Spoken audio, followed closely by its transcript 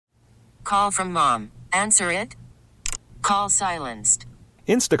call from mom. Answer it. Call silenced.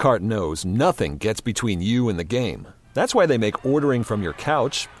 Instacart knows nothing gets between you and the game. That's why they make ordering from your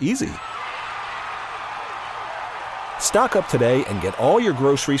couch easy. Stock up today and get all your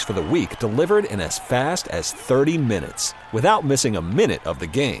groceries for the week delivered in as fast as 30 minutes without missing a minute of the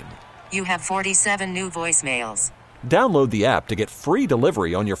game. You have 47 new voicemails. Download the app to get free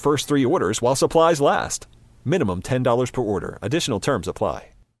delivery on your first 3 orders while supplies last. Minimum $10 per order. Additional terms apply.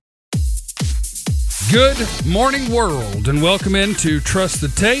 Good morning, world, and welcome into Trust the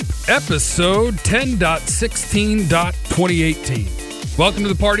Tape, episode 10.16.2018. Welcome to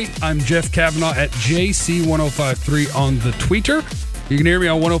the party. I'm Jeff Kavanaugh at JC1053 on the Twitter. You can hear me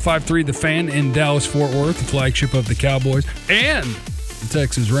on 105.3 The Fan in Dallas-Fort Worth, the flagship of the Cowboys, and the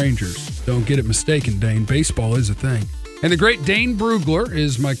Texas Rangers. Don't get it mistaken, Dane. Baseball is a thing. And the great Dane Brugler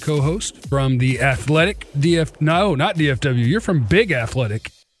is my co-host from The Athletic. No, not DFW. You're from Big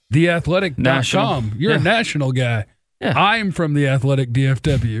Athletic. TheAthletic.com. You're a national guy. Yeah. I'm from The Athletic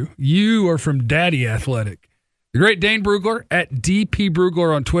DFW. You are from Daddy Athletic. The great Dane Brugler at DP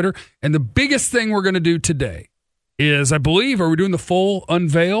Brugler on Twitter. And the biggest thing we're going to do today is, I believe, are we doing the full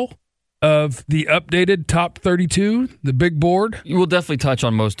unveil of the updated top 32, the big board? We'll definitely touch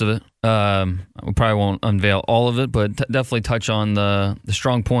on most of it. We probably won't unveil all of it, but definitely touch on the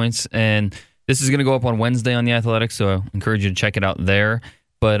strong points. And this is going to go up on Wednesday on The Athletic, so I encourage you to check it out there.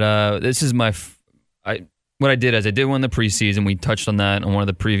 But this is what I did is I did one in the preseason. We touched on that on one of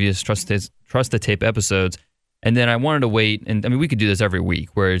the previous Trust the Tape episodes. And then I wanted to wait, and I mean, we could do this every week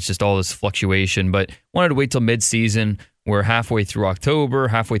where it's just all this fluctuation, but wanted to wait till mid-season. We're halfway through October,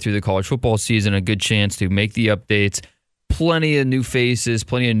 halfway through the college football season, a good chance to make the updates. Plenty of new faces,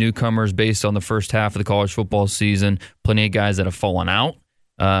 plenty of newcomers based on the first half of the college football season, plenty of guys that have fallen out.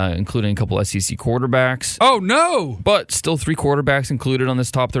 Including a couple SEC quarterbacks. Oh, no! But still 3 quarterbacks included on this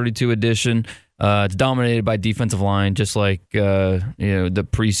top 32 edition. It's dominated by defensive line, just like the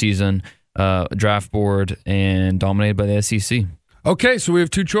preseason draft board, and dominated by the SEC. Okay, so we have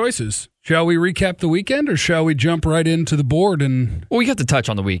 2 choices. Shall we recap the weekend, or shall we jump right into the board? Well, we have to touch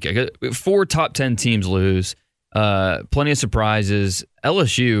on the weekend. 4 top 10 teams lose. Plenty of surprises.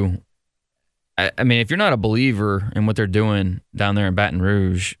 LSU... I mean, if you're not a believer in what they're doing down there in Baton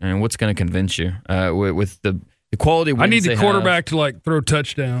Rouge, and what's going to convince you with the quality wins I need the quarterback to throw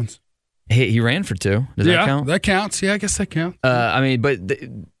touchdowns. He ran for 2. Does that count? That counts. Yeah, I guess that counts. I mean, but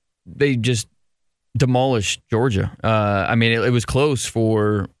they just demolished Georgia. I mean, it was close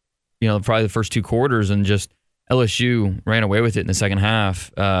for probably the first 2 quarters, and just LSU ran away with it in the second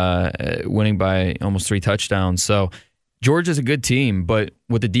half, winning by almost 3 touchdowns. So Georgia's a good team, but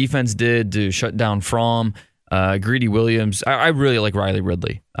what the defense did to shut down Fromm, Greedy Williams, I really like Riley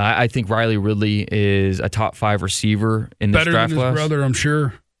Ridley. I think Riley Ridley is a top 5 receiver in this draft class. Better than his brother, I'm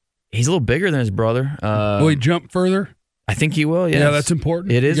sure. He's a little bigger than his brother. Will he jump further? I think he will, yes. Yeah, that's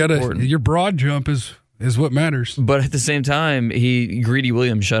important. It is important. Your broad jump is what matters. But at the same time, Greedy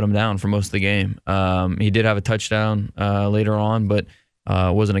Williams shut him down for most of the game. He did have a touchdown later on, but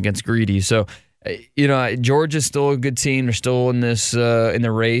wasn't against Greedy. So, Georgia's still a good team. They're still in this in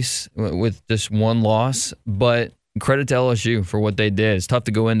the race with this 1 loss. But credit to LSU for what they did. It's tough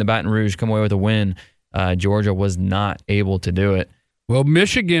to go into Baton Rouge, come away with a win. Georgia was not able to do it. Well,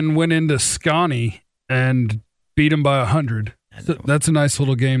 Michigan went into Scotty and beat them by 100. So that's a nice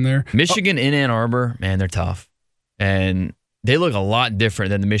little game there. Michigan in Ann Arbor, man, they're tough. And they look a lot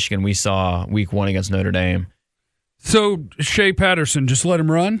different than the Michigan we saw week 1 against Notre Dame. So Shea Patterson, just let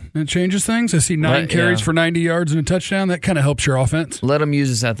him run. It changes things. I see 9 carries for 90 yards and a touchdown. That kind of helps your offense. Let him use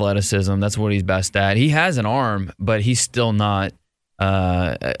his athleticism. That's what he's best at. He has an arm, but he's still not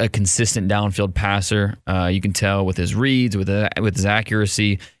a consistent downfield passer. You can tell with his reads, with his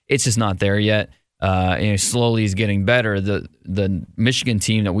accuracy. It's just not there yet. Slowly he's getting better. The Michigan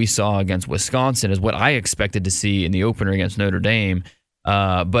team that we saw against Wisconsin is what I expected to see in the opener against Notre Dame.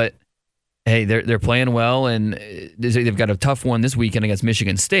 But hey, they're playing well, and they've got a tough one this weekend against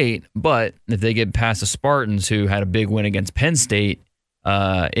Michigan State. But if they get past the Spartans, who had a big win against Penn State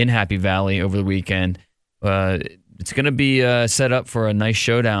in Happy Valley over the weekend, it's going to be set up for a nice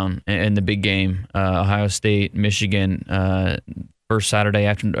showdown in the big game. Ohio State, Michigan, first Saturday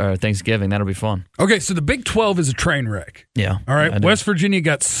after Thanksgiving. That'll be fun. Okay, so the Big 12 is a train wreck. Yeah. All right, West Virginia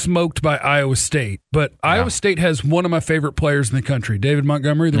got smoked by Iowa State, but Iowa State has one of my favorite players in the country, David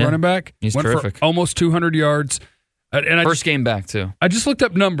Montgomery, the running back. He's went terrific. For almost 200 yards. First game back, too. I just looked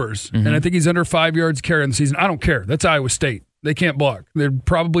up numbers, and I think he's under 5 yards carry in the season. I don't care. That's Iowa State. They can't block. They're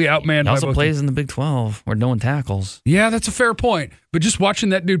probably outmanned. He also plays in the Big 12 where no one tackles. Yeah, that's a fair point. But just watching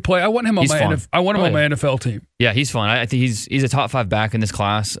that dude play, I want him on my NFL team. Yeah, he's fun. I think he's a top 5 back in this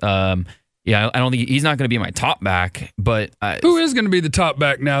class. I don't think he's not going to be my top back, but who is going to be the top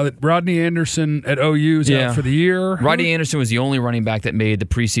back now that Rodney Anderson at OU is out for the year? Rodney Anderson was the only running back that made the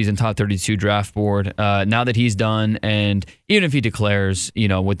preseason top 32 draft board. Now that he's done, and even if he declares,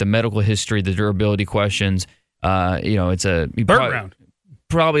 with the medical history, the durability questions, it's a third round.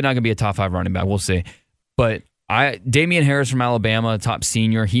 Probably not going to be a top 5 running back. We'll see. But Damian Harris from Alabama, top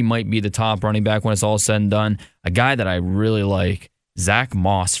senior, he might be the top running back when it's all said and done. A guy that I really like, Zach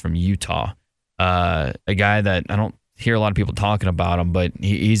Moss from Utah, a guy that I don't hear a lot of people talking about him, but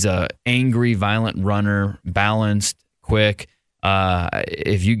he's a angry, violent runner, balanced, quick.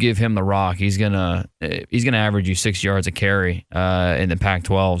 If you give him the rock, he's gonna average you 6 yards a carry in the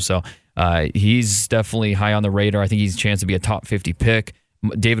Pac-12. So he's definitely high on the radar. I think he's a chance to be a top 50 pick.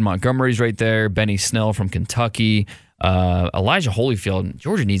 David Montgomery's right there. Benny Snell from Kentucky. Elijah Holyfield.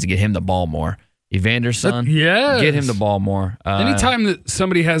 Georgia needs to get him the ball more. Evanderson, get him the ball more. Anytime that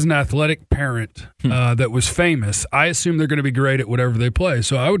somebody has an athletic parent that was famous, I assume they're going to be great at whatever they play.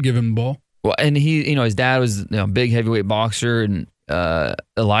 So I would give him the ball. Well, and he, his dad was a big heavyweight boxer, and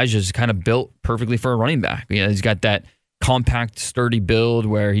Elijah's kind of built perfectly for a running back. He's got that compact, sturdy build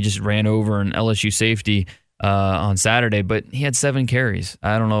where he just ran over an LSU safety on Saturday, but he had 7 carries.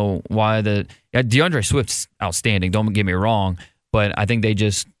 I don't know why DeAndre Swift's outstanding. Don't get me wrong. But I think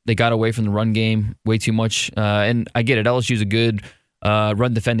they got away from the run game way too much. And I get it. LSU's a good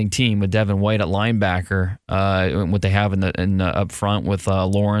run defending team with Devin White at linebacker, what they have in up front with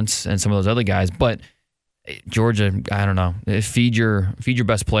Lawrence and some of those other guys. But Georgia, I don't know. Feed your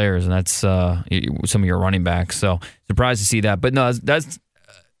best players, and that's some of your running backs. So surprised to see that. But no,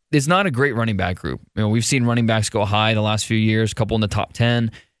 it's not a great running back group. We've seen running backs go high the last few years, a couple in the top 10.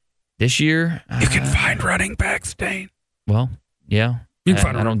 This year, you can find running backs, Dane. Well. Yeah,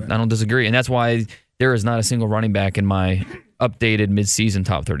 I don't disagree, and that's why there is not a single running back in my updated midseason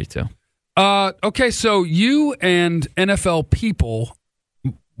top 32. Okay, so you and NFL people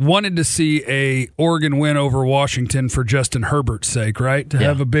wanted to see a Oregon win over Washington for Justin Herbert's sake, right? To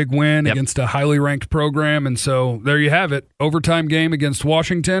have a big win against a highly ranked program, and so there you have it. Overtime game against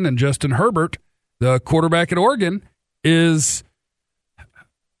Washington, and Justin Herbert, the quarterback at Oregon, is.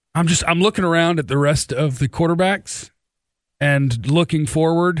 I'm looking around at the rest of the quarterbacks. And looking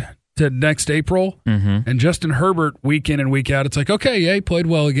forward to next April, and Justin Herbert week in and week out, it's like, okay, he played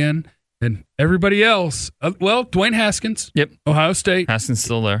well again. And everybody else, Dwayne Haskins, Ohio State. Haskins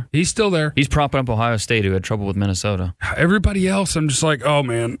still there. He's still there. He's propping up Ohio State, who had trouble with Minnesota. Everybody else, I'm just like, oh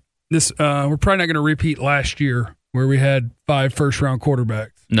man, this we're probably not going to repeat last year where we had 5 first-round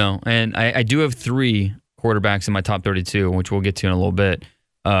quarterbacks. No, and I do have 3 quarterbacks in my top 32, which we'll get to in a little bit.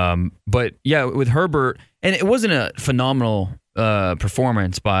 But yeah, with Herbert, and it wasn't a phenomenal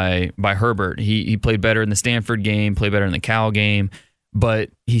performance by Herbert. He played better in the Stanford game, played better in the Cal game, but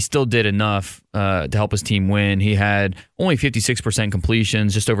he still did enough to help his team win. He had only 56%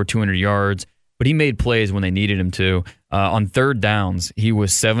 completions, just over 200 yards, but he made plays when they needed him to. On third downs, he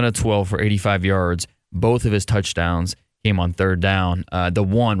was 7 of 12 for 85 yards. Both of his touchdowns came on third down. The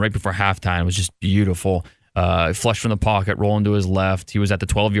one right before halftime was just beautiful. Flush from the pocket, rolling to his left. He was at the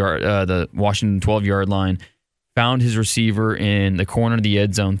the Washington 12-yard line, found his receiver in the corner of the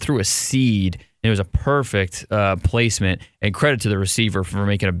end zone, threw a seed, and it was a perfect placement. And credit to the receiver for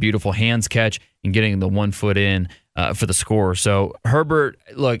making a beautiful hands catch and getting the 1 foot in for the score. So Herbert,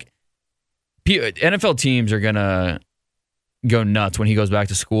 look, NFL teams are going to go nuts when he goes back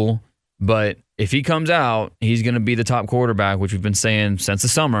to school, but if he comes out, he's going to be the top quarterback, which we've been saying since the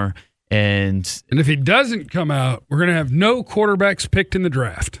summer. And if he doesn't come out, we're going to have no quarterbacks picked in the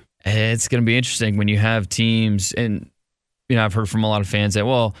draft. It's going to be interesting when you have teams, and I've heard from a lot of fans that,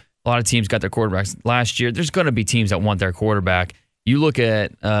 well, a lot of teams got their quarterbacks last year. There's going to be teams that want their quarterback. You look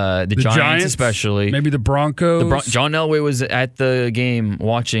at the Giants especially. Maybe the Broncos. John Elway was at the game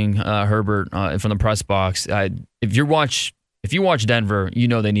watching Herbert from the press box. If you watch Denver, you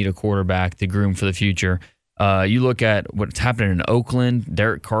know they need a quarterback to groom for the future. You look at what's happening in Oakland.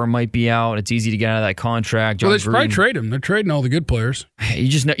 Derek Carr might be out. It's easy to get out of that contract. They should probably trade him. They're trading all the good players.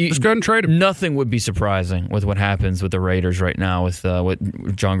 Just go ahead and trade him. Nothing would be surprising with what happens with the Raiders right now with what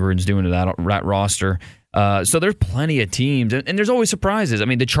John Gruden's doing to that roster. So there's plenty of teams, and there's always surprises. I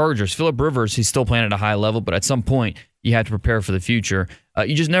mean, the Chargers, Phillip Rivers, he's still playing at a high level, but at some point you have to prepare for the future.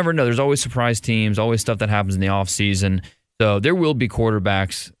 You just never know. There's always surprise teams, always stuff that happens in the offseason. So there will be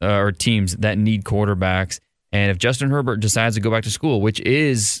quarterbacks or teams that need quarterbacks. And if Justin Herbert decides to go back to school, which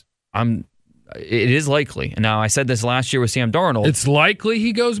is, it is likely. Now, I said this last year with Sam Darnold. It's likely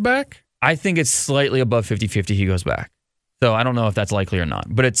he goes back? I think it's slightly above 50-50 he goes back. So I don't know if that's likely or not.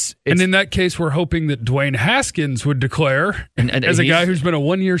 But it's and in that case, we're hoping that Dwayne Haskins would declare as a guy who's been a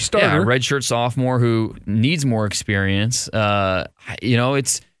one-year starter. Yeah, redshirt sophomore who needs more experience. I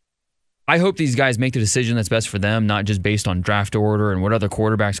hope these guys make the decision that's best for them, not just based on draft order and what other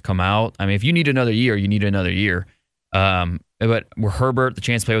quarterbacks come out. I mean, if you need another year, you need another year. But with Herbert, the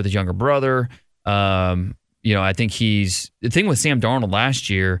chance to play with his younger brother, I think the thing with Sam Darnold last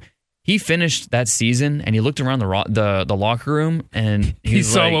year, he finished that season and he looked around the locker room and he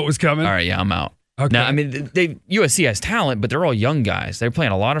saw what was coming. All right, yeah, I'm out. Okay. Now, I mean, USC has talent, but they're all young guys. They're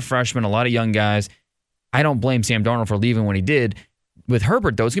playing a lot of freshmen, a lot of young guys. I don't blame Sam Darnold for leaving when he did. With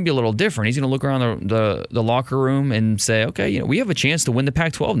Herbert, though, it's going to be a little different. He's going to look around the locker room and say, okay, we have a chance to win the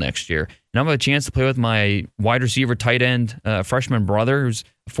Pac-12 next year. And I'm going to have a chance to play with my wide receiver, tight end, freshman brother, who's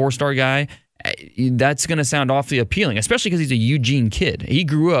a 4-star guy. That's going to sound awfully appealing, especially because he's a Eugene kid. He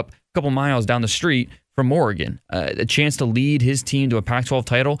grew up a couple miles down the street from Oregon. A chance to lead his team to a Pac-12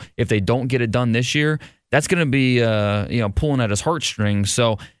 title. If they don't get it done this year, that's going to be pulling at his heartstrings.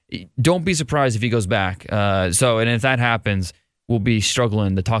 So don't be surprised if he goes back. And if that happens, we'll be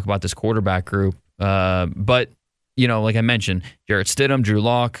struggling to talk about this quarterback group. But, like I mentioned, Jarrett Stidham, Drew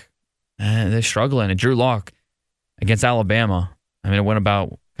Lock, they're struggling. And Drew Lock against Alabama, I mean, it went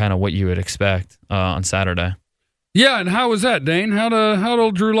about kind of what you would expect on Saturday. Yeah, and how was that, Dane? How'd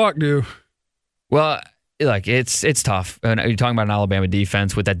old Drew Lock do? Well, it's tough. And you're talking about an Alabama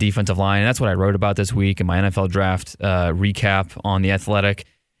defense with that defensive line, and that's what I wrote about this week in my NFL draft recap on The Athletic.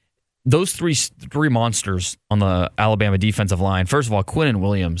 Those three monsters on the Alabama defensive line. First of all, Quinnen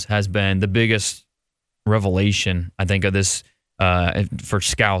Williams has been the biggest revelation, I think, of this for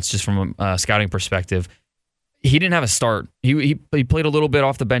scouts, just from a scouting perspective. He didn't have a start. He played a little bit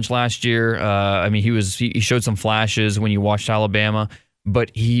off the bench last year. He showed some flashes when you watched Alabama, but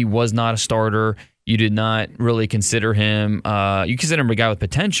he was not a starter. You did not really consider him. You consider him a guy with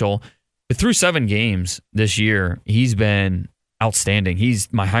potential. But through 7 games this year, he's been outstanding.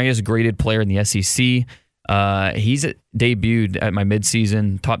 He's my highest graded player in the SEC. He's debuted at my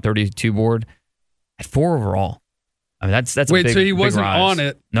midseason top 32 board at 4 overall. I mean, that's wait. A big, so he wasn't on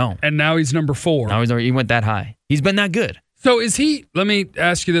it, no, and now he's number 4. Now he went that high. He's been that good. So is he? Let me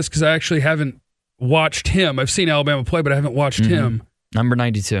ask you this because I actually haven't watched him. I've seen Alabama play, but I haven't watched him. Number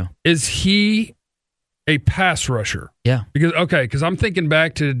 92. Is he a pass rusher? Yeah. Because I'm thinking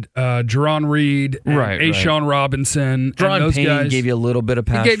back to Jerron Reed and A'Shawn Robinson. Jerron Payne guys gave you a little bit of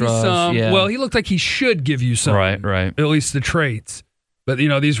pass rush. He gave you some. Yeah. Well, he looked like he should give you some. Right. At least the traits. But,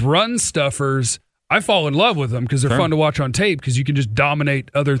 these run stuffers, I fall in love with them because they're fun to watch on tape because you can just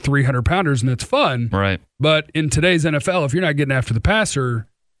dominate other 300-pounders and it's fun. Right. But in today's NFL, if you're not getting after the passer,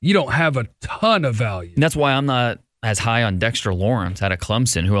 you don't have a ton of value. And that's why I'm not as high on Dexter Lawrence out of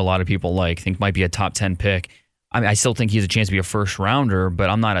Clemson, who a lot of people think might be a top 10 pick. I mean, I still think he has a chance to be a first rounder, but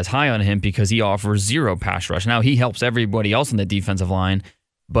I'm not as high on him because he offers 0 pass rush. Now, he helps everybody else on the defensive line,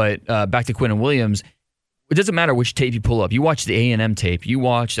 but back to Quinnen Williams, it doesn't matter which tape you pull up. You watch the A&M tape, you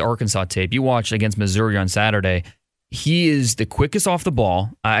watch the Arkansas tape, you watch against Missouri on Saturday. He is the quickest off the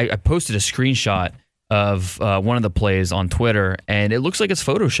ball. I posted a screenshot of one of the plays on Twitter, and it looks like it's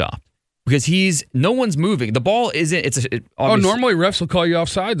photoshopped. Because no one's moving. The ball isn't. Normally refs will call you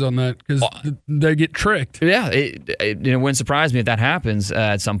offsides on that because they get tricked. Yeah, it wouldn't surprise me if that happens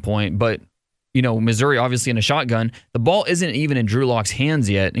at some point. But Missouri obviously in a shotgun. The ball isn't even in Drew Lock's hands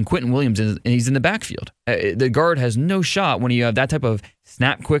yet, and Quinnen Williams he's in the backfield. The guard has no shot when you have that type of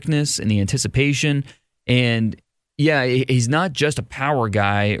snap quickness and the anticipation. And yeah, he's not just a power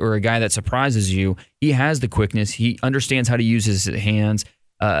guy or a guy that surprises you. He has the quickness. He understands how to use his hands.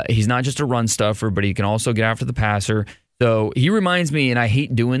 He's not just a run stuffer, but he can also get after the passer. So he reminds me, and I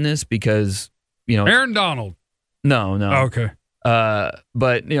hate doing this because, Aaron Donald. No. Oh, okay.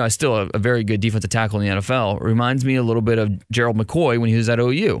 But, still a very good defensive tackle in the NFL. Reminds me a little bit of Gerald McCoy when he was at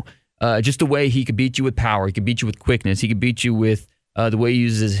OU. Just the way he could beat you with power. He could beat you with quickness. He could beat you with the way he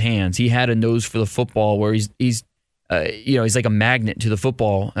uses his hands. He had a nose for the football where he's like a magnet to the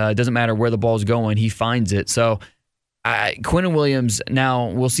football. It doesn't matter where the ball's going. He finds it. So, Quinnen Williams, now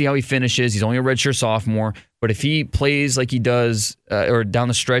we'll see how he finishes. He's only a redshirt sophomore, but if he plays like he does or down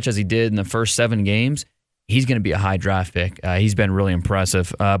the stretch as he did in the first 7 games, he's going to be a high draft pick. He's been really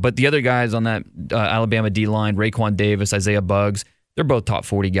impressive. But the other guys on that Alabama D-line, Raekwon Davis, Isaiah Buggs, they're both top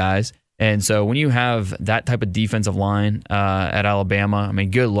 40 guys. And so when you have that type of defensive line at Alabama, I mean,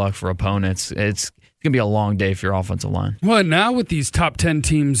 good luck for opponents. It's going to be a long day for your offensive line. Well, now with these top 10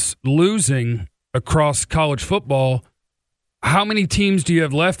 teams losing across college football, how many teams do you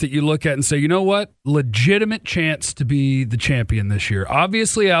have left that you look at and say, you know what, legitimate chance to be the champion this year?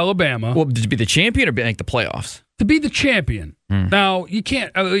 Obviously, Alabama. Well, to be the champion or make the playoffs? to be the champion. Now, we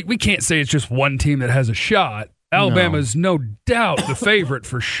can't say it's just one team that has a shot. Alabama's no doubt the favorite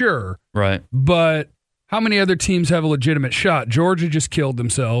for sure. Right. But how many other teams have a legitimate shot? Georgia just killed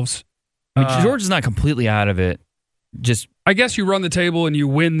themselves. Georgia's not completely out of it. I guess you run the table and you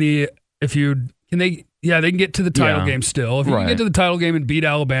win they can get to the title game still. If you can get to the title game and beat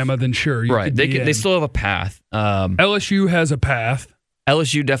Alabama, then sure. They still have a path. LSU has a path.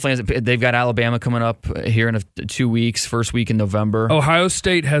 LSU definitely has. They've got Alabama coming up here in 2 weeks, first week in November. Ohio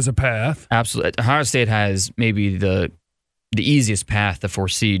State has a path. Absolutely. Ohio State has maybe the easiest path to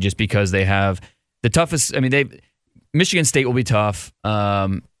foresee just because they have the toughest. I mean, Michigan State will be tough.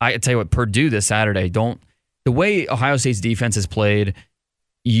 I tell you what, Purdue this Saturday. The way Ohio State's defense has played,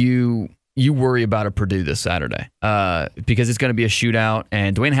 you worry about a Purdue this Saturday because it's going to be a shootout,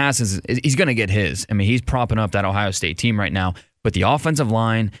 and Dwayne Haskins he's going to get his. I mean, he's propping up that Ohio State team right now, but the offensive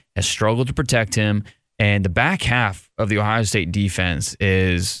line has struggled to protect him, and the back half of the Ohio State defense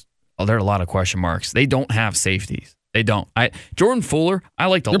there are a lot of question marks. They don't have safeties. They don't. Jordan Fuller, I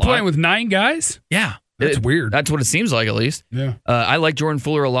liked a lot. They're playing with 9 guys? Yeah. That's weird. That's what it seems like, at least. Yeah. I like Jordan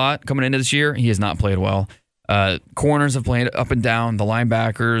Fuller a lot coming into this year. He has not played well. Corners have played up and down. The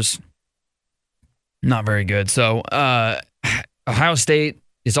linebackers, not very good. So Ohio State,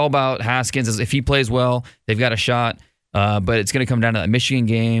 it's all about Haskins. If he plays well, they've got a shot. But it's going to come down to that Michigan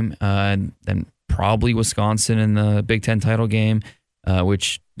game and probably Wisconsin in the Big Ten title game,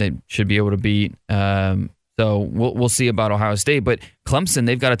 which they should be able to beat. So we'll see about Ohio State. But Clemson,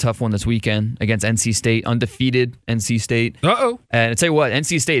 they've got a tough one this weekend against NC State, undefeated NC State. Uh-oh. And I tell you what,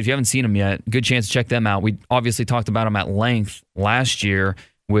 NC State, if you haven't seen them yet, good chance to check them out. We obviously talked about them at length last year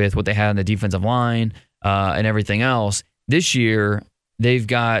with what they had on the defensive line and everything else. This year, they've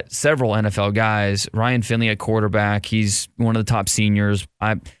got several NFL guys. Ryan Finley at quarterback. He's one of the top seniors.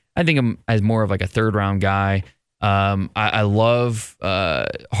 I think him as more of like a third-round guy. I love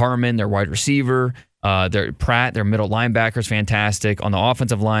Harmon, their wide receiver. Pratt, their middle linebacker, is fantastic. On the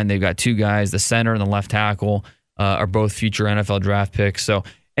offensive line, they've got 2 guys. The center and the left tackle are both future NFL draft picks. So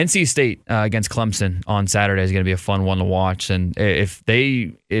NC State against Clemson on Saturday is going to be a fun one to watch. And if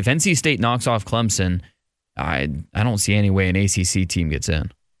NC State knocks off Clemson, I don't see any way an ACC team gets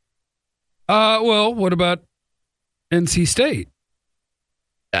in. Well, what about NC State?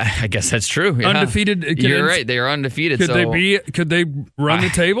 I guess that's true. Yeah. Undefeated. You're right. They are undefeated. Could they run the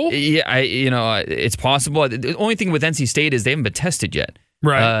table? Yeah, it's possible. The only thing with NC State is they haven't been tested yet.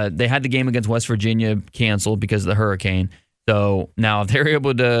 Right. They had the game against West Virginia canceled because of the hurricane. So now if they're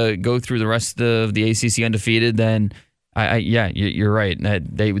able to go through the rest of the ACC undefeated, then you're right.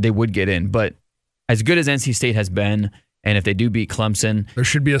 They would get in. But as good as NC State has been, and if they do beat Clemson, there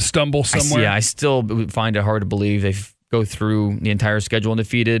should be a stumble somewhere. I still find it hard to believe they go through the entire schedule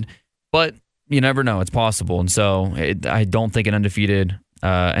undefeated, but you never know. It's possible. And so I don't think an undefeated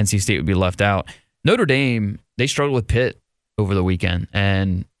NC State would be left out. Notre Dame, they struggled with Pitt over the weekend.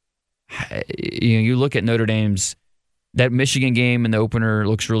 And you look at Notre Dame's, that Michigan game in the opener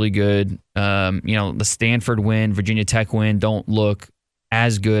looks really good. The Stanford win, Virginia Tech win don't look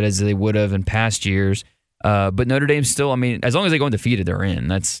as good as they would have in past years. But Notre Dame still, as long as they go undefeated, they're in.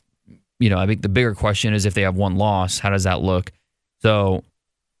 That's, I think the bigger question is if they have one loss, how does that look? So,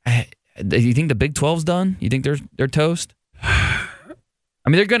 do you think the Big 12's done? You think they're toast?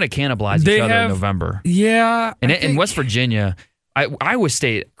 They're going to cannibalize each other in November. Yeah. And in West Virginia, Iowa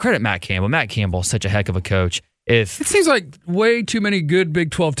State, credit Matt Campbell. Matt Campbell is such a heck of a coach. It seems like way too many good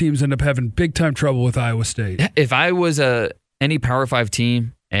Big 12 teams end up having big-time trouble with Iowa State. If I was any Power 5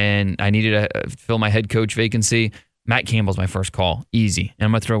 team and I needed to fill my head coach vacancy, Matt Campbell's my first call. Easy. And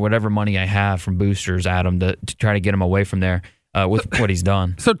I'm going to throw whatever money I have from boosters at him to try to get him away from there with what he's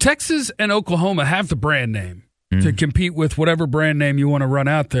done. So Texas and Oklahoma have the brand name to compete with whatever brand name you want to run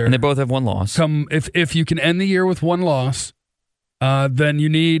out there. And they both have one loss. If you can end the year with one loss, then you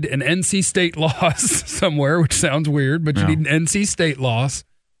need an NC State loss somewhere, which sounds weird, but you need an NC State loss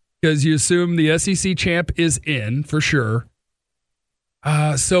because you assume the SEC champ is in for sure.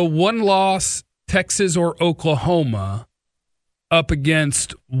 So one loss, Texas or Oklahoma, up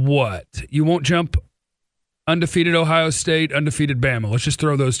against what? You won't jump undefeated Ohio State, undefeated Bama. Let's just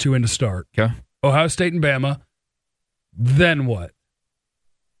throw those two in to start. Okay. Ohio State and Bama. Then what?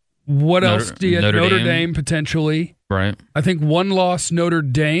 What else do you have? Notre Dame potentially. Right. I think one loss Notre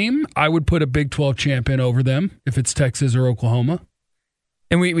Dame, I would put a Big 12 champ in over them if it's Texas or Oklahoma.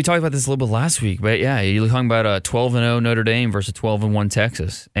 And we talked about this a little bit last week, but yeah, you're talking about a 12-0 Notre Dame versus 12-1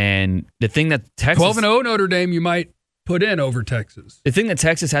 Texas. And the thing that Texas 12-0 Notre Dame you might put in over Texas. The thing that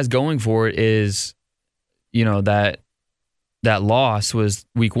Texas has going for it is, that loss was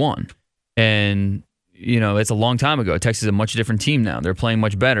week 1. And it's a long time ago. Texas is a much different team now. They're playing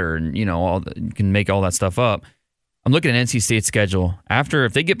much better, and you can make all that stuff up. I'm looking at NC State's schedule.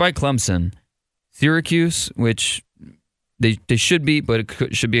 If they get by Clemson, Syracuse, which they should beat, but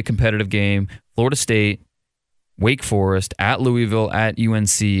it should be a competitive game. Florida State, Wake Forest, at Louisville, at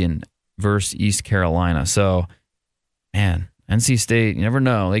UNC, and versus East Carolina. So, man, NC State, you never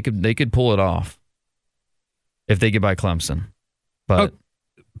know. They could pull it off if they get by Clemson. But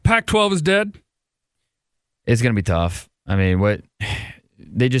Pac-12 is dead? It's going to be tough. I mean,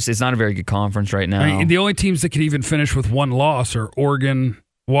 it's not a very good conference right now. I mean, the only teams that could even finish with one loss are Oregon,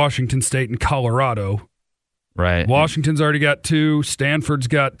 Washington State, and Colorado. Right. Washington's already got 2. Stanford's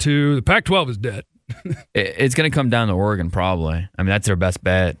got 2. The Pac-12 is dead. It's going to come down to Oregon probably. I mean, that's their best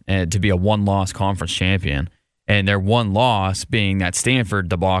bet to be a one-loss conference champion. And their one loss being that Stanford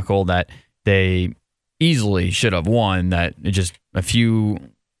debacle that they easily should have won, that just a few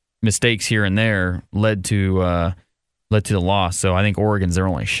mistakes here and there led to the loss. So I think Oregon's their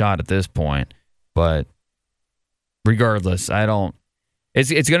only shot at this point. But regardless,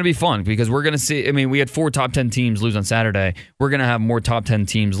 it's going to be fun because we're going to see. I mean, we had 4 top 10 teams lose on Saturday. We're going to have more top 10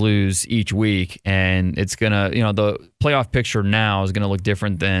 teams lose each week, and it's going to, the playoff picture now is going to look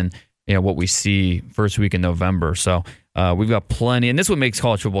different than what we see first week in November. So we've got plenty, and this is what makes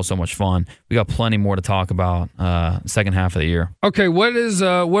college football so much fun. We got plenty more to talk about second half of the year. Okay, what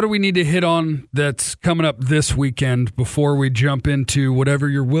do we need to hit on that's coming up this weekend before we jump into whatever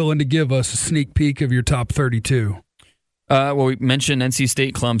you're willing to give us a sneak peek of your top 32? Well, we mentioned NC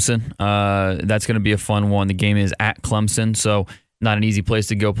State, Clemson. That's going to be a fun one. The game is at Clemson, so not an easy place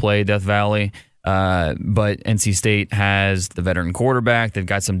to go play, Death Valley. But NC State has the veteran quarterback. They've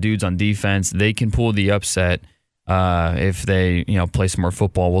got some dudes on defense. They can pull the upset if they play some more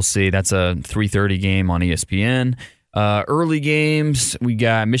football. We'll see. That's a 3:30 game on ESPN. Early games, we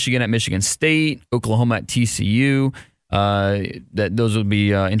got Michigan at Michigan State, Oklahoma at TCU. Those will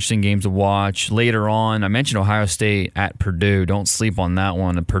be interesting games to watch. Later on, I mentioned Ohio State at Purdue. Don't sleep on that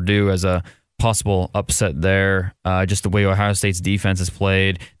one. And Purdue as a possible upset there. Just the way Ohio State's defense has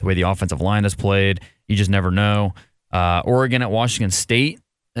played, the way the offensive line has played, you just never know. Oregon at Washington State.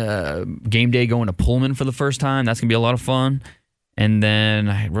 Game day going to Pullman for the first time. That's going to be a lot of fun. And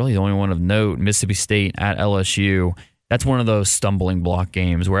then really the only one of note, Mississippi State at LSU. That's one of those stumbling block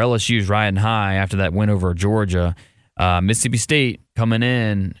games where LSU's riding high after that win over Georgia. Mississippi State coming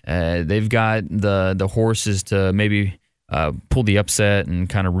in, they've got the horses to maybe pull the upset and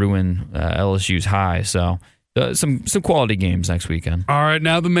kind of ruin LSU's high. So some quality games next weekend. All right,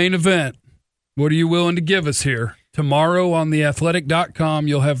 now the main event. What are you willing to give us here? Tomorrow on theathletic.com,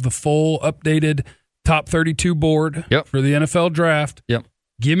 you'll have the full updated top 32 board for the NFL draft. Yep.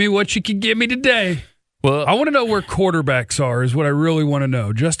 Give me what you can give me today. Well, I want to know where quarterbacks are is what I really want to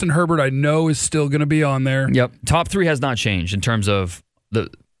know. Justin Herbert, I know, is still going to be on there. Yep. Top 3 has not changed in terms of the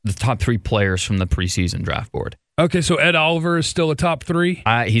top 3 players from the preseason draft board. Okay, so Ed Oliver is still a top 3?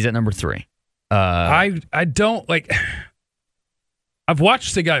 He's at number 3. I don't like. I've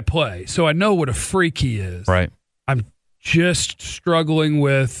watched the guy play, so I know what a freak he is. Right. I'm just struggling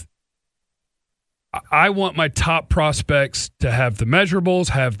with. I want my top prospects to have the measurables,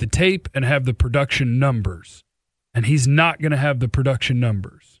 have the tape, and have the production numbers. And he's not going to have the production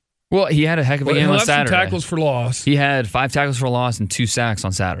numbers. Well, he had a heck of a game on Saturday. Some tackles for loss. He had 5 tackles for loss and 2 sacks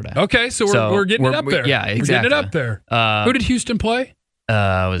on Saturday. Okay, so we're getting it up there. Yeah, exactly. We're getting it up there. Who did Houston play?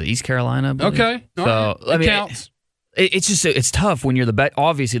 Was it East Carolina? I believe? Okay. So it counts. It's tough when you're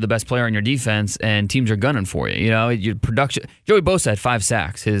obviously the best player on your defense and teams are gunning for you. Your production. Joey Bosa had 5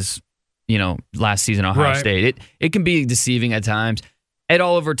 sacks his last season at Ohio State. It can be deceiving at times. Ed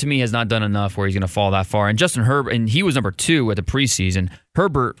Oliver, to me, has not done enough where he's going to fall that far. And Justin Herbert, and he was number 2 at the preseason.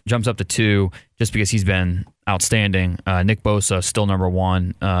 Herbert jumps up to 2 just because he's been outstanding. Nick Bosa still number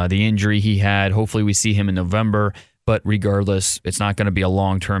 1. The injury he had, hopefully we see him in November. But regardless, it's not going to be a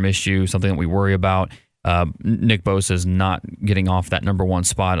long-term issue, something that we worry about. Nick Bosa is not getting off that number 1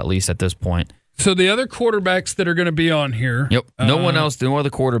 spot, at least at this point. So the other quarterbacks that are going to be on here. Yep. No other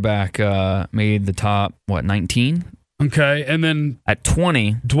quarterback made the top, 19? Okay, and then at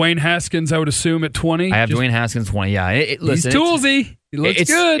 20, Dwayne Haskins, I would assume at 20. I have Dwayne Haskins 20. Yeah, listen, he's toolsy. He looks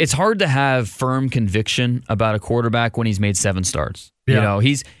good. It's hard to have firm conviction about a quarterback when he's made 7 starts. Yeah.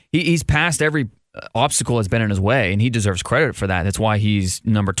 He's passed every obstacle that's been in his way, and he deserves credit for that. That's why he's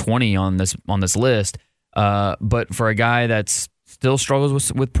number 20 on this list. But for a guy that still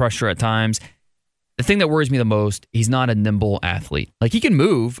struggles with pressure at times, the thing that worries me the most, he's not a nimble athlete. Like, he can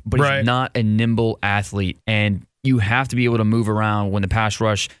move, but he's not a nimble athlete, and you have to be able to move around when the pass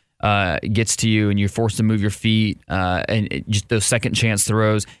rush gets to you and you're forced to move your feet and just those second chance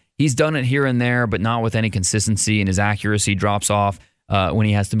throws. He's done it here and there, but not with any consistency, and his accuracy drops off when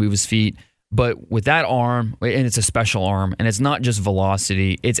he has to move his feet. But with that arm, and it's a special arm, and it's not just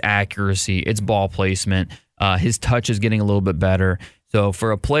velocity, it's accuracy, it's ball placement. His touch is getting a little bit better. So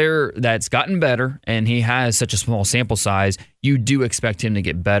for a player that's gotten better, and he has such a small sample size, you do expect him to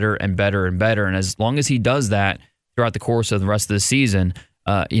get better and better and better. And as long as he does that throughout the course of the rest of the season,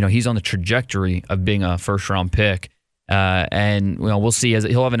 he's on the trajectory of being a first-round pick. And we'll see. As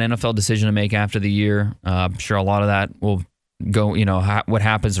he'll have an NFL decision to make after the year. I'm sure a lot of that will go, what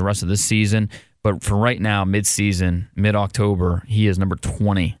happens the rest of this season. But for right now, mid-season, mid-October, he is number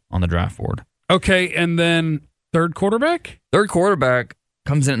 20 on the draft board. Okay, and then third quarterback? Third quarterback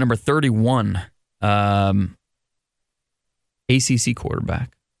comes in at number 31. ACC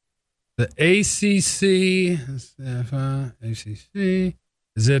quarterback. The ACC.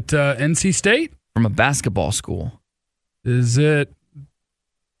 Is it NC State? From a basketball school. Is it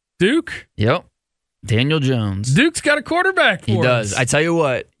Duke? Yep. Daniel Jones. Duke's got a quarterback for He does. us. I tell you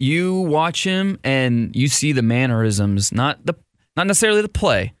what, you watch him and you see the mannerisms, not necessarily the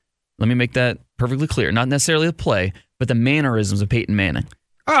play. Let me make that perfectly clear. Not necessarily the play, but the mannerisms of Peyton Manning.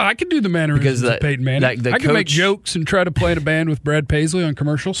 Oh, I can do the mannerisms of Peyton Manning. I can make jokes and try to play in a band with Brad Paisley on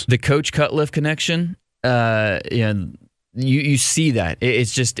commercials. The Coach Cutcliffe connection, you see that.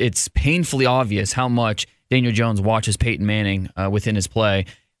 It's painfully obvious how much Daniel Jones watches Peyton Manning within his play.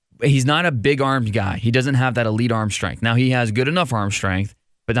 He's not a big-armed guy. He doesn't have that elite arm strength. Now, he has good enough arm strength,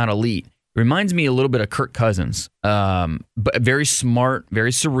 but not elite. It reminds me a little bit of Kirk Cousins, but very smart,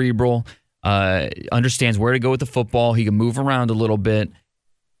 very cerebral, understands where to go with the football. He can move around a little bit.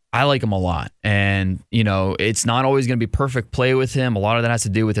 I like him a lot. And, it's not always going to be perfect play with him. A lot of that has to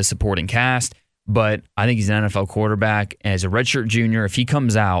do with his supporting cast, but I think he's an NFL quarterback. As a redshirt junior, if he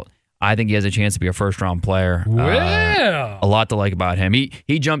comes out, I think he has a chance to be a first-round player. Well, a lot to like about him.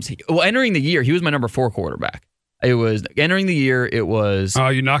 He jumps. Well, entering the year, he was my number 4 quarterback. It was entering the year. It was. Oh,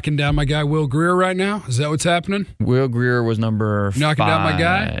 you knocking down my guy Will Grier right now? Is that what's happening? Will Grier was number 5. Knocking down my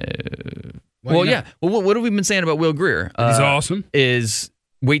guy. Well, yeah. Well, what have we been saying about Will Grier? He's awesome. Is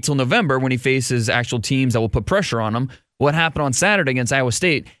wait till November when he faces actual teams that will put pressure on him. What happened on Saturday against Iowa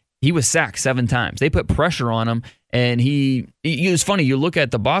State? He was sacked 7 times. They put pressure on him. And it was funny. You look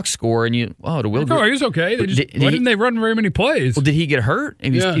at the box score and to Will Grier. Oh, he was okay. Why didn't they run very many plays? Well, did he get hurt?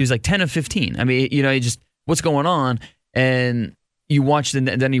 He was like 10 of 15. I mean, what's going on? And you watch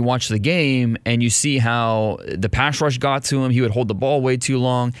then you watch the game and you see how the pass rush got to him. He would hold the ball way too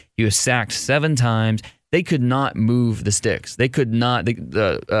long. He was sacked 7 times. They could not move the sticks. They could not.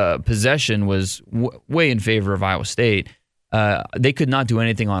 The possession was way in favor of Iowa State. They could not do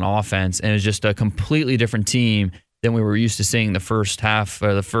anything on offense, and it was just a completely different team than we were used to seeing the first half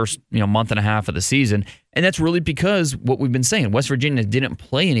or the first month and a half of the season. And that's really because what we've been saying, West Virginia didn't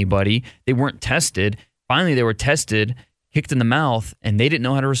play anybody. They weren't tested. Finally, they were tested, kicked in the mouth, and they didn't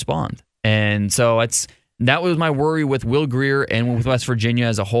know how to respond. And so that was my worry with Will Grier and with West Virginia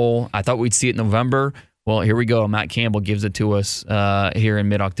as a whole. I thought we'd see it in November. Well, here we go. Matt Campbell gives it to us here in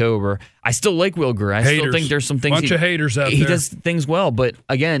mid-October. I still like Will Grier. I still think there's some things. Bunch of haters out there. He does things well, but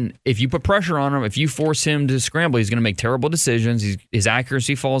again, if you put pressure on him, if you force him to scramble, he's going to make terrible decisions. His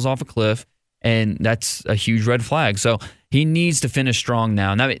accuracy falls off a cliff, and that's a huge red flag. So he needs to finish strong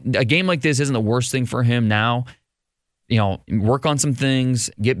now. Now, a game like this isn't the worst thing for him now. Work on some things,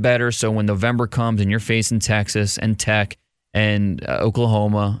 get better, so when November comes and you're facing Texas and Tech and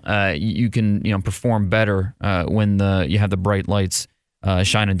Oklahoma, you can perform better when you have the bright lights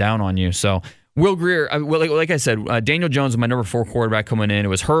shining down on you. So Will Grier, like I said, Daniel Jones was my number 4 quarterback coming in. It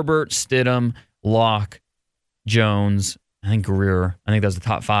was Herbert, Stidham, Locke, Jones, I think Grier. I think that was the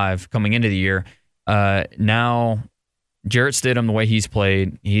top 5 coming into the year. Now Jarrett Stidham, the way he's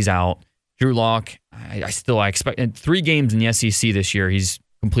played, he's out. Drew Locke, I expect in 3 games in the SEC this year, he's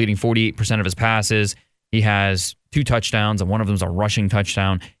completing 48% of his passes. He has 2 touchdowns, and one of them is a rushing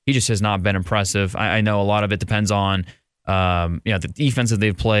touchdown. He just has not been impressive. I know a lot of it depends on the defense that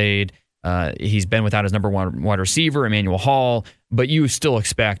they've played. He's been without his number 1 wide receiver, Emmanuel Hall, but you still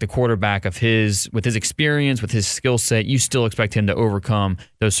expect a quarterback with his experience, with his skill set, you still expect him to overcome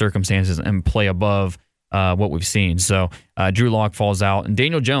those circumstances and play above what we've seen. So Drew Locke falls out. And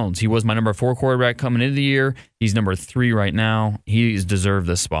Daniel Jones, he was my number 4 quarterback coming into the year. He's number 3 right now. He's deserved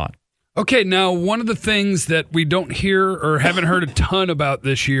this spot. Okay, now one of the things that we don't hear or haven't heard a ton about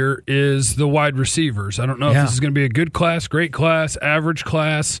this year is the wide receivers. I don't know if this is going to be a good class, great class, average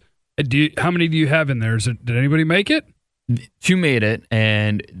class. How many do you have in there? Did anybody make it? 2 made it,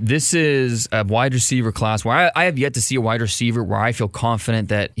 and this is a wide receiver class where I have yet to see a wide receiver where I feel confident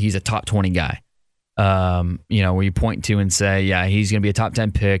that he's a top 20 guy. where you point to and say, yeah, he's going to be a top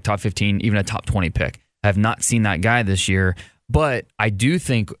 10 pick, top 15, even a top 20 pick. I have not seen that guy this year, but I do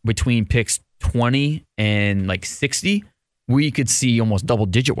think between picks 20 and like 60, we could see almost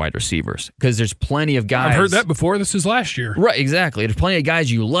double-digit wide receivers because there's plenty of guys. I've heard that before. This is last year. Right, exactly. There's plenty of guys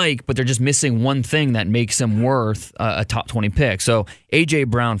you like, but they're just missing one thing that makes them worth a top 20 pick. So A.J.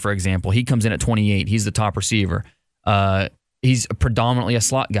 Brown, for example, he comes in at 28. He's the top receiver. He's predominantly a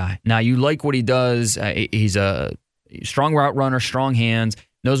slot guy. Now, you like what he does. He's a strong route runner, strong hands,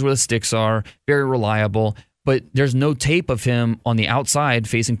 knows where the sticks are, very reliable. But there's no tape of him on the outside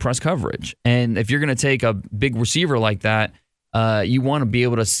facing press coverage. And if you're going to take a big receiver like that, you want to be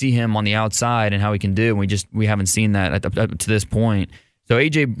able to see him on the outside and how he can do. And we haven't seen that up to this point. So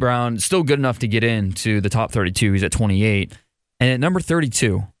A.J. Brown, still good enough to get into the top 32. He's at 28. And at number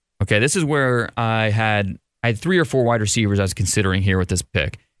 32, okay, this is where I had 3 or 4 wide receivers I was considering here with this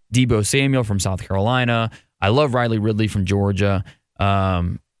pick. Deebo Samuel from South Carolina. I love Riley Ridley from Georgia.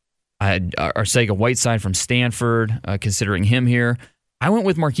 I had Arcega-Whiteside from Stanford, considering him here. I went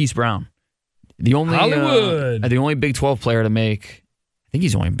with Marquise Brown. The only Big 12 player to make, I think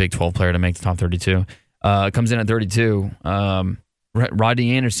he's the only Big 12 player to make the top 32. Comes in at 32.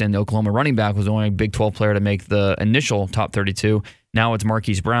 Rodney Anderson, the Oklahoma running back, was the only Big 12 player to make the initial top 32. Now it's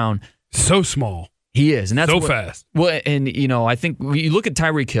Marquise Brown. So small. He is. And that's fast. Well, and I think you look at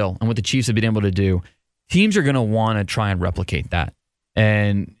Tyreek Hill and what the Chiefs have been able to do, teams are going to want to try and replicate that.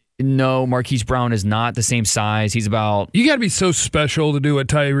 And no, Marquise Brown is not the same size. He's about... You got to be so special to do what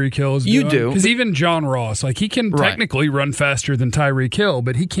Tyreek Hill is doing. You do. Because even John Ross, he can technically run faster than Tyreek Hill,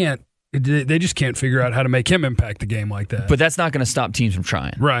 but he can't. They just can't figure out how to make him impact the game like that. But that's not going to stop teams from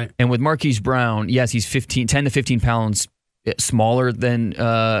trying. Right. And with Marquise Brown, yes, he's 10 to 15 pounds smaller than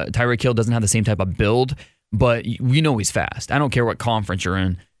Tyreek Hill, doesn't have the same type of build, but you know he's fast. I don't care what conference you're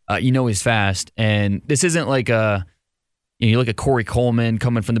in. He's fast. And this isn't like a... You look at Corey Coleman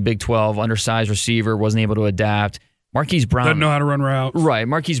coming from the Big 12, undersized receiver, wasn't able to adapt. Marquise Brown doesn't know how to run routes. Right.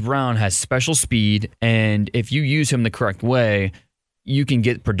 Marquise Brown has special speed, and if you use him the correct way, you can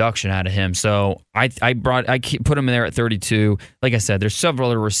get production out of him. So I put him in there at 32. Like I said, there's several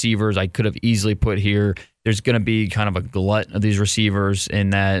other receivers I could have easily put here. There's going to be kind of a glut of these receivers in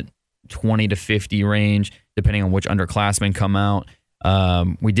that 20 to 50 range, depending on which underclassmen come out.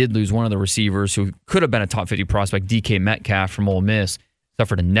 We did lose one of the receivers who could have been a top 50 prospect, DK Metcalf from Ole Miss,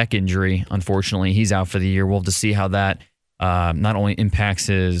 suffered a neck injury. Unfortunately, he's out for the year. We'll have to see how that not only impacts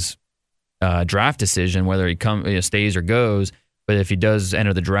his draft decision, whether he stays or goes, but if he does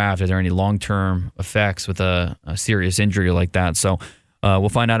enter the draft, are there any long-term effects with a serious injury like that? So we'll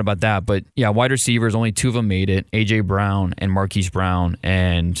find out about that. But yeah, wide receivers, only 2 of them made it, A.J. Brown and Marquise Brown,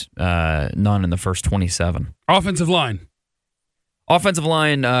 and none in the first 27. Offensive line,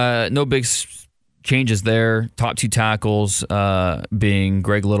 no big changes there. Top 2 tackles being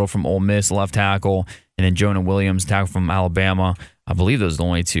Greg Little from Ole Miss, left tackle, and then Jonah Williams, tackle from Alabama. I believe those are the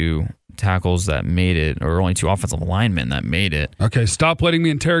only 2 tackles that made it, or only 2 offensive linemen that made it. Okay, stop letting me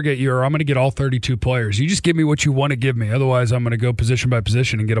interrogate you, or I'm going to get all 32 players. You just give me what you want to give me. Otherwise, I'm going to go position by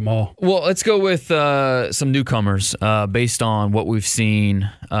position and get them all. Well, let's go with some newcomers based on what we've seen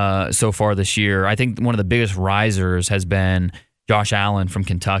so far this year. I think one of the biggest risers has been Josh Allen from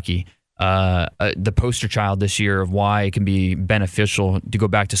Kentucky, the poster child this year of why it can be beneficial to go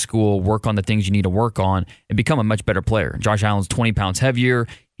back to school, work on the things you need to work on, and become a much better player. Josh Allen's 20 pounds heavier.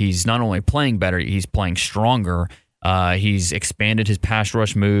 He's not only playing better, he's playing stronger. He's expanded his pass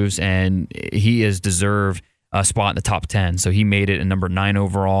rush moves, and he has deserved a spot in the top 10. So he made it at number 9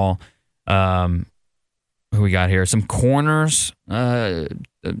 overall. Who we got here? Some corners,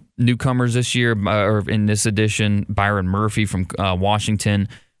 newcomers this year, or in this edition, Byron Murphy from Washington,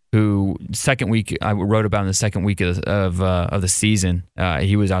 who second week I wrote about in the second week of the season.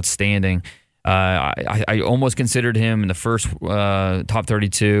 He was outstanding. I almost considered him in the first top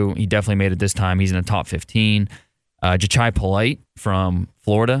 32. He definitely made it this time. He's in the top 15. Jachai Polite from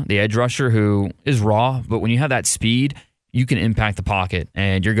Florida, the edge rusher, who is raw, but when you have that speed, you can impact the pocket,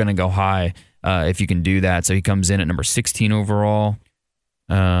 and you're going to go high if you can do that. So he comes in at number 16 overall.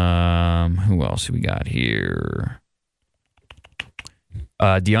 Who else we got here?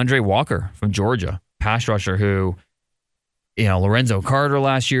 DeAndre Walker from Georgia, pass rusher who, Lorenzo Carter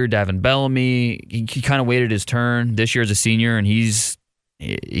last year, Davin Bellamy, he kind of waited his turn this year as a senior, and he's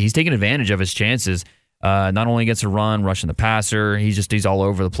taking advantage of his chances. Not only gets a run, rushing the passer, he's all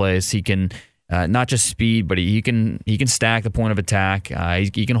over the place. He can not just speed, but he can stack the point of attack.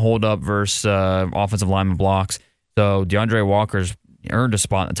 He can hold up versus offensive lineman blocks. So DeAndre Walker's earned a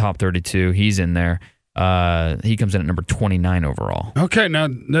spot in the top 32. He's in there. He comes in at number 29 overall. Okay, now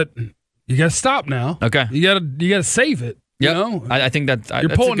that You got to stop now. Okay. You got to save it. Yep. You know? I think that You're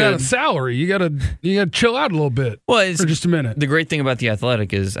pulling down a salary. You got to chill out a little bit. Well, for just a minute. The great thing about The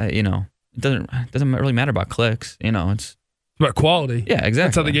Athletic is, it doesn't really matter about clicks. It's about quality. Yeah, exactly.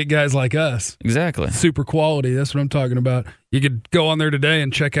 That's how they get guys like us. Exactly. Super quality. That's what I'm talking about. You could go on there today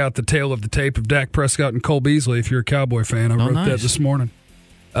and check out the tale of the tape of Dak Prescott and Cole Beasley if you're a Cowboy fan. I wrote that this morning.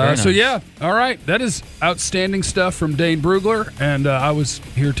 Nice. So, yeah. All right. That is outstanding stuff from Dane Brugler. And I was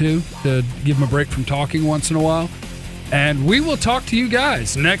here, too, to give him a break from talking once in a while. And we will talk to you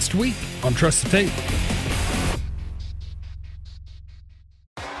guys next week on Trust the Tape.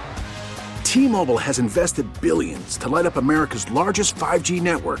 T-Mobile has invested billions to light up America's largest 5G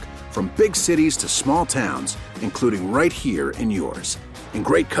network, from big cities to small towns, including right here in yours. And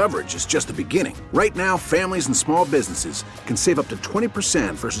great coverage is just the beginning. Right now, families and small businesses can save up to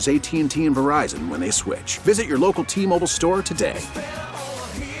 20% versus AT&T and Verizon when they switch. Visit your local T-Mobile store today.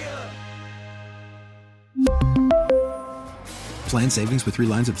 Plan savings with 3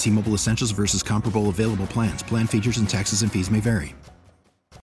 lines of T-Mobile Essentials versus comparable available plans. Plan features and taxes and fees may vary.